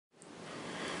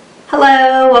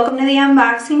Hello, welcome to the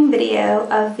unboxing video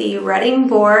of the Rutting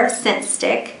Boar scent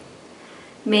stick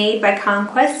made by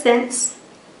Conquest scents,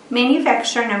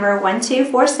 manufacturer number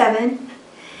 1247.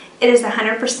 It is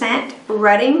 100%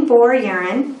 Rutting Boar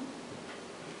urine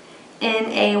in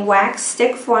a wax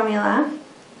stick formula.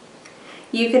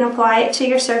 You can apply it to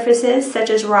your surfaces such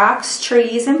as rocks,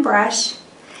 trees, and brush.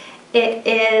 It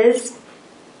is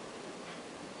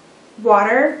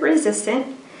water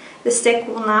resistant. The stick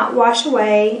will not wash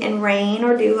away in rain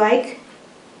or dew-like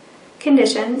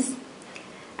conditions.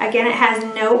 Again, it has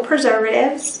no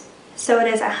preservatives, so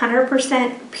it is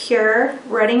 100% pure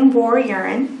Rutting Boar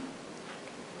urine.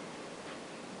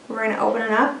 We're going to open it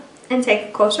up and take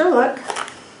a closer look.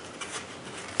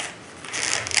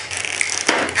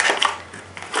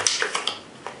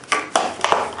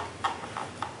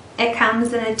 It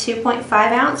comes in a 2.5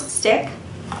 ounce stick,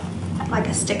 like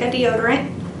a stick of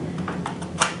deodorant,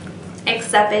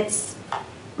 except it's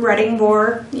Rutting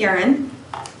Boar urine.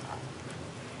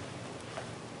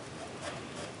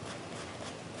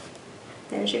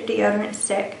 There's your deodorant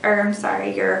stick, or I'm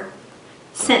sorry, your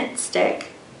scent stick.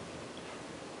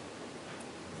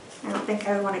 I don't think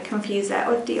I would want to confuse that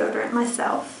with deodorant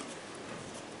myself.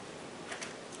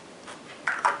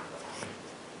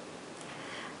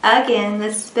 Again,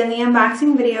 this has been the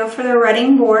unboxing video for the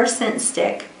Rutting Boar scent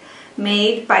stick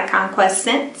made by Conquest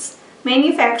Scents,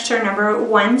 manufacturer number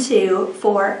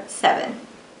 1247.